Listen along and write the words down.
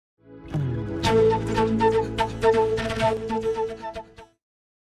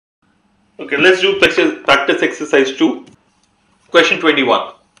Okay, let's do practice exercise 2. Question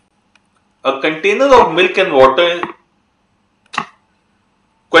 21. A container of milk and water.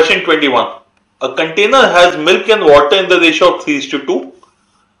 Question 21. A container has milk and water in the ratio of 3:2.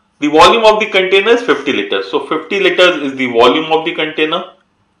 The volume of the container is 50 liters. So 50 liters is the volume of the container.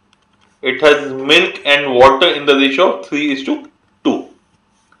 It has milk and water in the ratio of 3:2.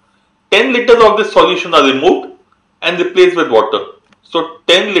 10 liters of this solution are removed and replaced with water. So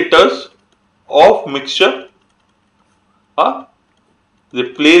 10 liters of mixture are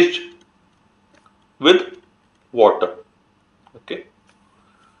replaced with water. Okay.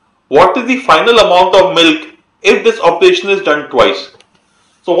 What is the final amount of milk if this operation is done twice?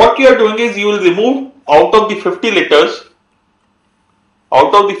 So what you are doing is you will remove out of the 50 liters,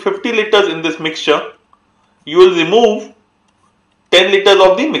 in this mixture, you will remove 10 liters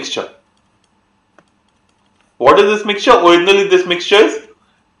of the mixture. What is this mixture? Originally this mixture is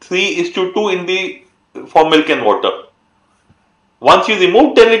 3:2 for milk and water. Once you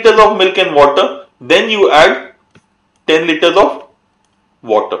remove 10 liters of milk and water, then you add 10 liters of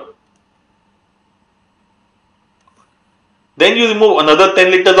water. Then you remove another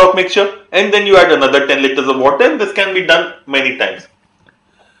 10 liters of mixture and then you add another 10 liters of water, and this can be done many times.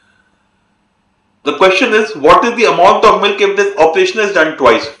 The question is, what is the amount of milk if this operation is done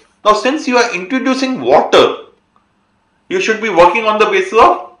twice? Now since you are introducing water, you should be working on the basis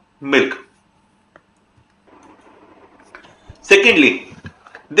of milk. Secondly,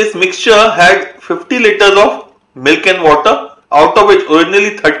 this mixture had 50 liters of milk and water, out of which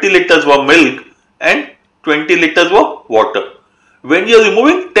originally 30 liters were milk and 20 liters were water. When you are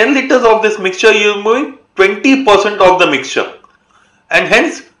removing 10 liters of this mixture, you are removing 20% of the mixture, and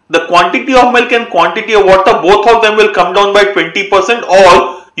hence the quantity of milk and quantity of water, both of them will come down by 20%, or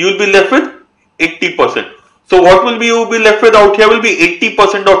you will be left with 80%. So what will be you will be left with out here will be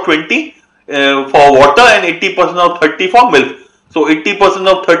 80% of 20 for water and 80% of 30 for milk. So 80%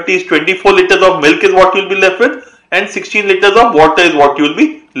 of 30 is 24 liters of milk is what you will be left with, and 16 liters of water is what you will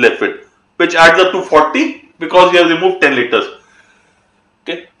be left with, which adds up to 40 because you have removed 10 liters.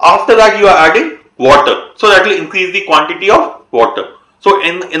 Okay. After that you are adding water, so that will increase the quantity of water. So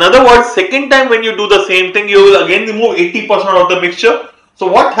in other words, second time when you do the same thing, you will again remove 80% of the mixture. So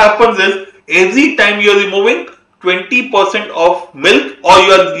what happens is, every time you are removing 20% of milk, or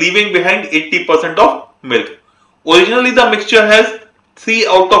you are leaving behind 80% of milk. Originally the mixture has 3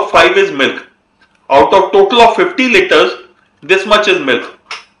 out of 5 is milk. Out of total of 50 liters, this much is milk.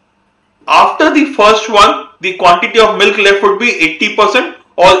 After the first one, the quantity of milk left would be 80%,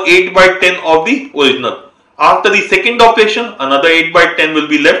 or 8 by 10 of the original. After the second operation, another 8 by 10 will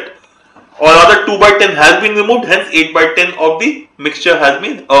be left, or rather 2 by 10 has been removed, hence 8 by 10 of the mixture has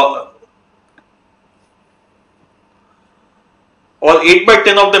been or 8 by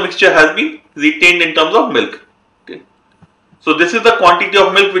 10 of the mixture has been retained in terms of milk. Okay. So this is the quantity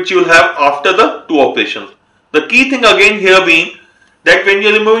of milk which you will have after the two operations. The key thing again here being that when you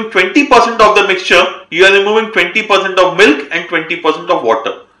are removing 20% of the mixture, you are removing 20% of milk and 20% of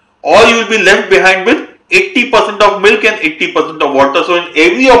water, or you will be left behind with 80% of milk and 80% of water. So in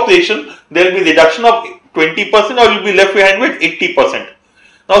every operation there will be reduction of 20%, or you will be left behind with 80%.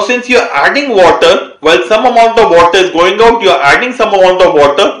 Now since you are adding water, while some amount of water is going out, you are adding some amount of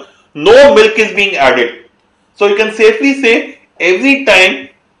water, no milk is being added. So you can safely say every time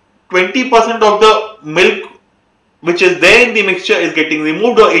 20% of the milk which is there in the mixture is getting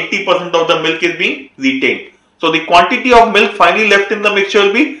removed, or 80% of the milk is being retained. So the quantity of milk finally left in the mixture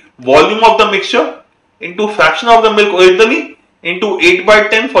will be volume of the mixture into fraction of the milk originally into 8 by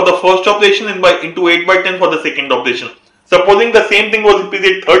 10 for the first operation and into 8 by 10 for the second operation. Supposing the same thing was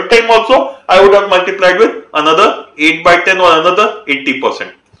repeated third time also, I would have multiplied with another 8 by 10 or another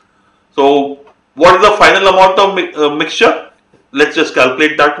 80%. So what is the final amount of mixture? Let's just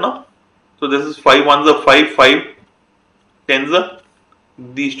calculate that now. So this is 5 ones are 5, 5 tens are,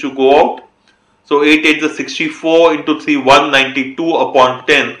 these two go out. So 8 8s are 64 into 3, 192 upon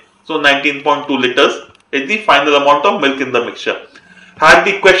 10. So 19.2 liters is the final amount of milk in the mixture. Had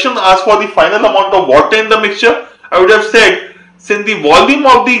the question asked for the final amount of water in the mixture, I would have said, since the volume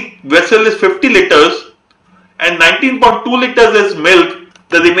of the vessel is 50 liters and 19.2 liters is milk,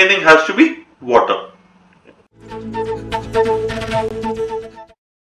 the remaining has to be water.